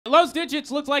Los Digits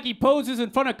looks like he poses in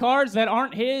front of cars that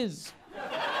aren't his.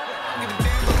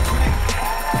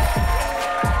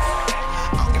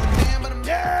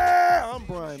 Yeah! I'm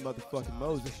Brian motherfucking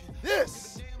Moses.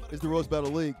 This is the Roast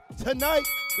Battle League. Tonight,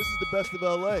 this is the best of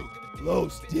LA.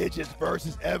 Los Digits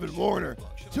versus Evan Warner.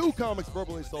 Two comics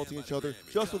verbally assaulting each other,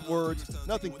 just with words,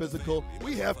 nothing physical.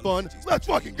 We have fun. Let's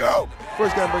fucking go!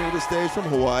 First guy I'm bringing to the stage from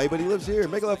Hawaii, but he lives here.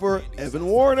 Make it up for Evan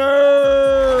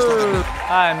Warner!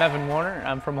 Hi, I'm Evan Warner.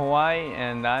 I'm from Hawaii,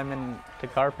 and I'm into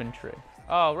carpentry.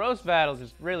 Oh, roast battle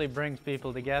just really brings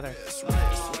people together.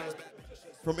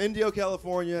 From Indio,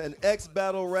 California, an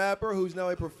ex-battle rapper who's now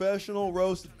a professional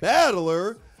roast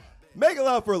battler. Make it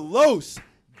loud for Los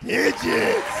Digits!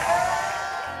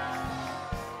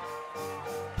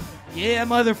 Yeah,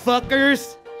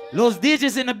 motherfuckers. Los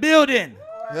Digits in the building.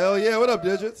 Hell yeah, what up,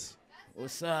 Digits?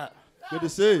 What's up? Good to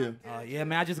see you. Yeah,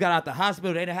 man, I just got out the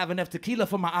hospital. They didn't have enough tequila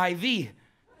for my IV.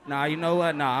 Nah, you know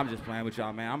what? Nah, I'm just playing with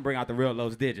y'all, man. I'm bringing out the real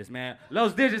Los Digits, man.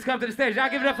 Los Digits, come to the stage. Y'all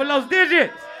give it up for Los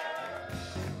Digits.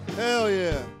 Hell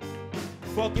yeah.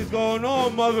 Fuck is going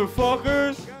on,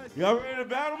 motherfuckers? Y'all ready to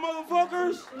battle,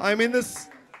 motherfuckers? I mean, this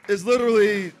is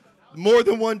literally more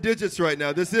than one Digits right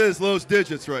now. This is Los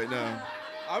Digits right now.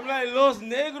 I'm like Los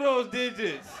Negros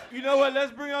Digits. You know what?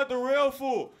 Let's bring out the real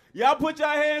fool. Y'all put your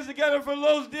hands together for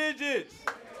Los Digits.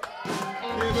 Keep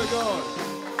it going.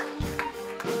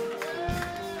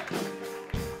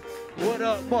 What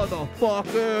up,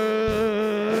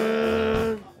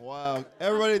 motherfucker? Wow.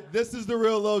 Everybody, this is the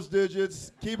real Los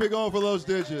Digits. Keep it going for Los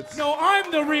Digits. No,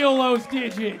 I'm the real Los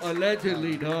Digits.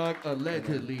 Allegedly, dog.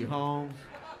 Allegedly, Holmes.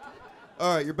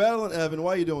 All right, you're battling Evan.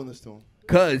 Why are you doing this to him?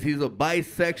 Cause he's a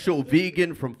bisexual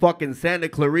vegan from fucking Santa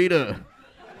Clarita.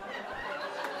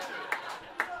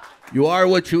 You are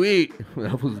what you eat.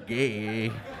 That was gay.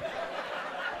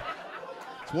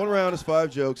 It's one round, it's 5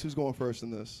 jokes. Who's going first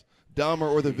in this?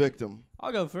 Dahmer or the victim?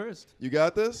 I'll go first. You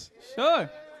got this? Sure.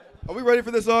 Are we ready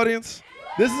for this, audience?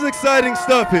 This is exciting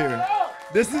stuff here.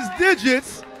 This is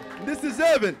Digits. This is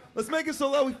Evan. Let's make it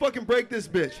so loud we fucking break this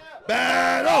bitch.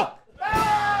 Battle!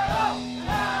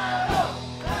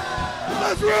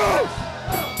 Let's roast!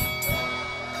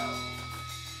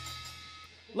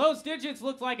 Los Digits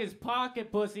looks like his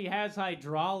pocket pussy has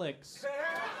hydraulics.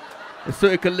 So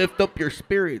it can lift up your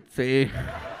spirits, eh?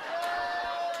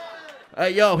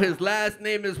 Hey, yo, his last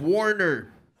name is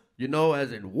Warner. You know,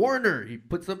 as in Warner. He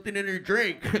put something in your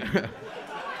drink.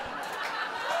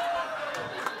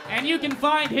 And you can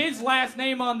find his last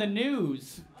name on the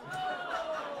news.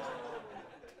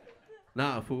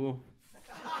 Nah, fool.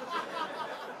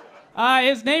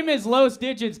 His name is Los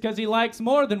Digits because he likes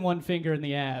more than one finger in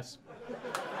the ass.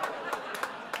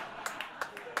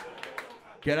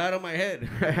 Get out of my head.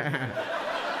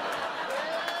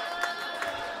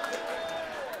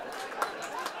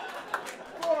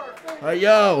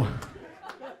 Yo.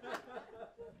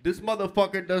 This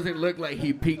motherfucker doesn't look like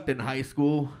he peaked in high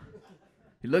school.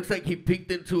 He looks like he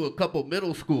peaked into a couple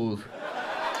middle schools.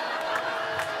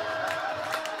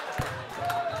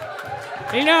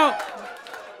 You know,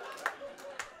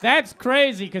 that's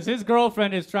crazy because his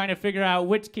girlfriend is trying to figure out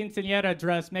which quinceañera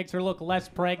dress makes her look less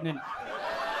pregnant.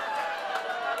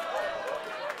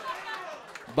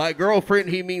 By girlfriend,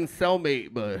 he means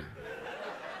cellmate, but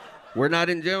we're not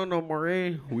in jail no more,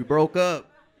 eh? We broke up.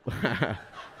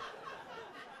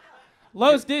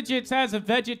 Los Digits has a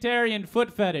vegetarian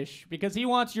foot fetish because he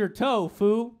wants your toe,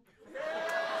 foo.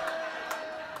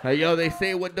 Hey, yo, they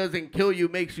say what doesn't kill you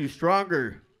makes you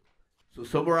stronger. So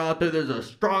somewhere out there's a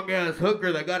strong-ass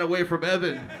hooker that got away from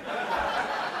Evan.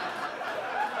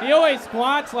 He always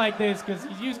squats like this because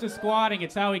he's used to squatting.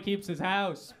 It's how he keeps his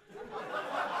house.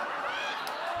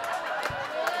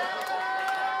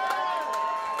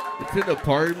 It's an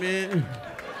apartment.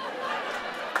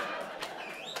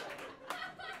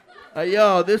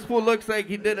 Yo, this fool looks like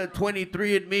he did a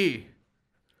 23andMe.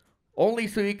 Only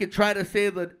so he could try to say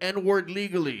the N-word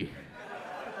legally.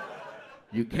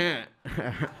 You can't.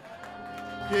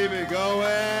 Keep it going.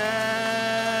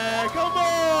 Come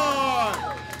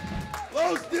on.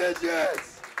 Los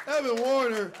Digits. Evan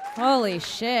Warner. Holy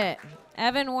shit.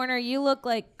 Evan Warner, you look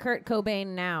like Kurt Cobain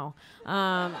now.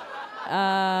 I'm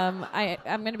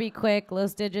going to be quick.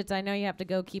 Los Digits, I know you have to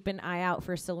go keep an eye out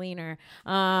for Selena.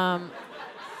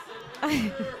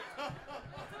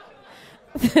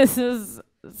 This is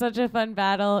such a fun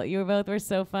battle. You both were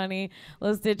so funny.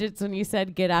 Los Digits, when you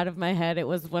said get out of my head, it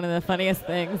was one of the funniest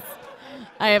things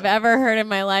I have ever heard in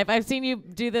my life. I've seen you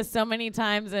do this so many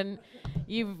times, and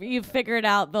you've figured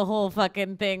out the whole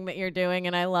fucking thing that you're doing,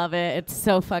 and I love it. It's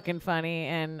so fucking funny,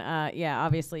 and yeah,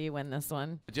 obviously you win this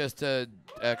one. Just to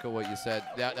echo what you said,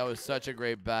 that was such a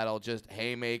great battle. Just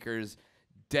haymakers,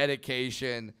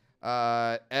 dedication.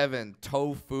 Evan,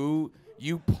 tofu,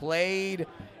 you played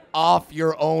off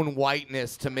your own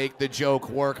whiteness to make the joke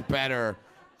work better.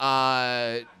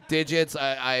 Digits,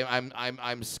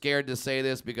 I'm scared to say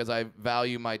this because I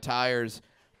value my tires,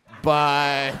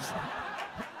 but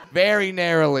very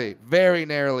narrowly,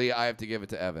 I have to give it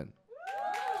to Evan.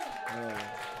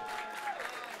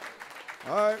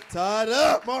 All right, tied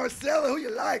up. Marcella, who you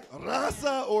like?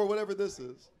 Raza or whatever this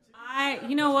is?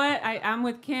 You know what? I'm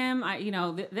with Kim.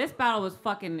 This battle was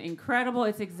fucking incredible.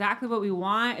 It's exactly what we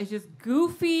want. It's just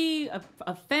goofy,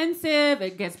 offensive.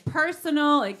 It gets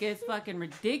personal. It gets fucking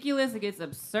ridiculous. It gets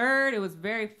absurd. It was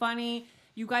very funny.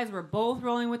 You guys were both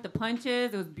rolling with the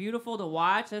punches. It was beautiful to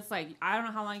watch. It's like, I don't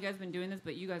know how long you guys have been doing this,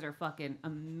 but you guys are fucking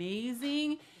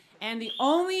amazing. And the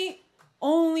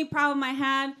only problem I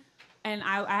had, and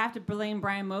I have to blame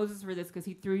Brian Moses for this because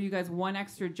he threw you guys one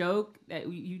extra joke that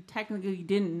you technically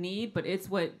didn't need, but it's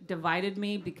what divided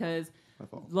me because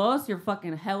Los, you're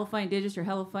fucking hella funny. Digits, you're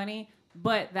hella funny.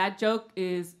 But that joke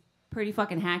is pretty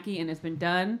fucking hacky and it's been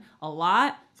done a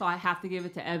lot. So I have to give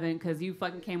it to Evan because you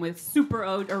fucking came with super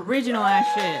original ass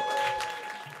shit.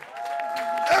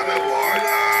 Evan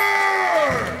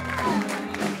Warner!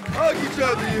 Hug each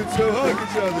other, you two. Hug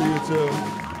each other, you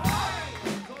two.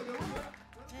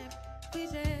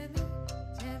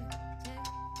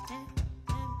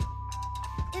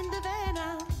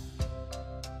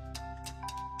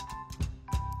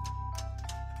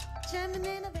 Jamming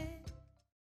in a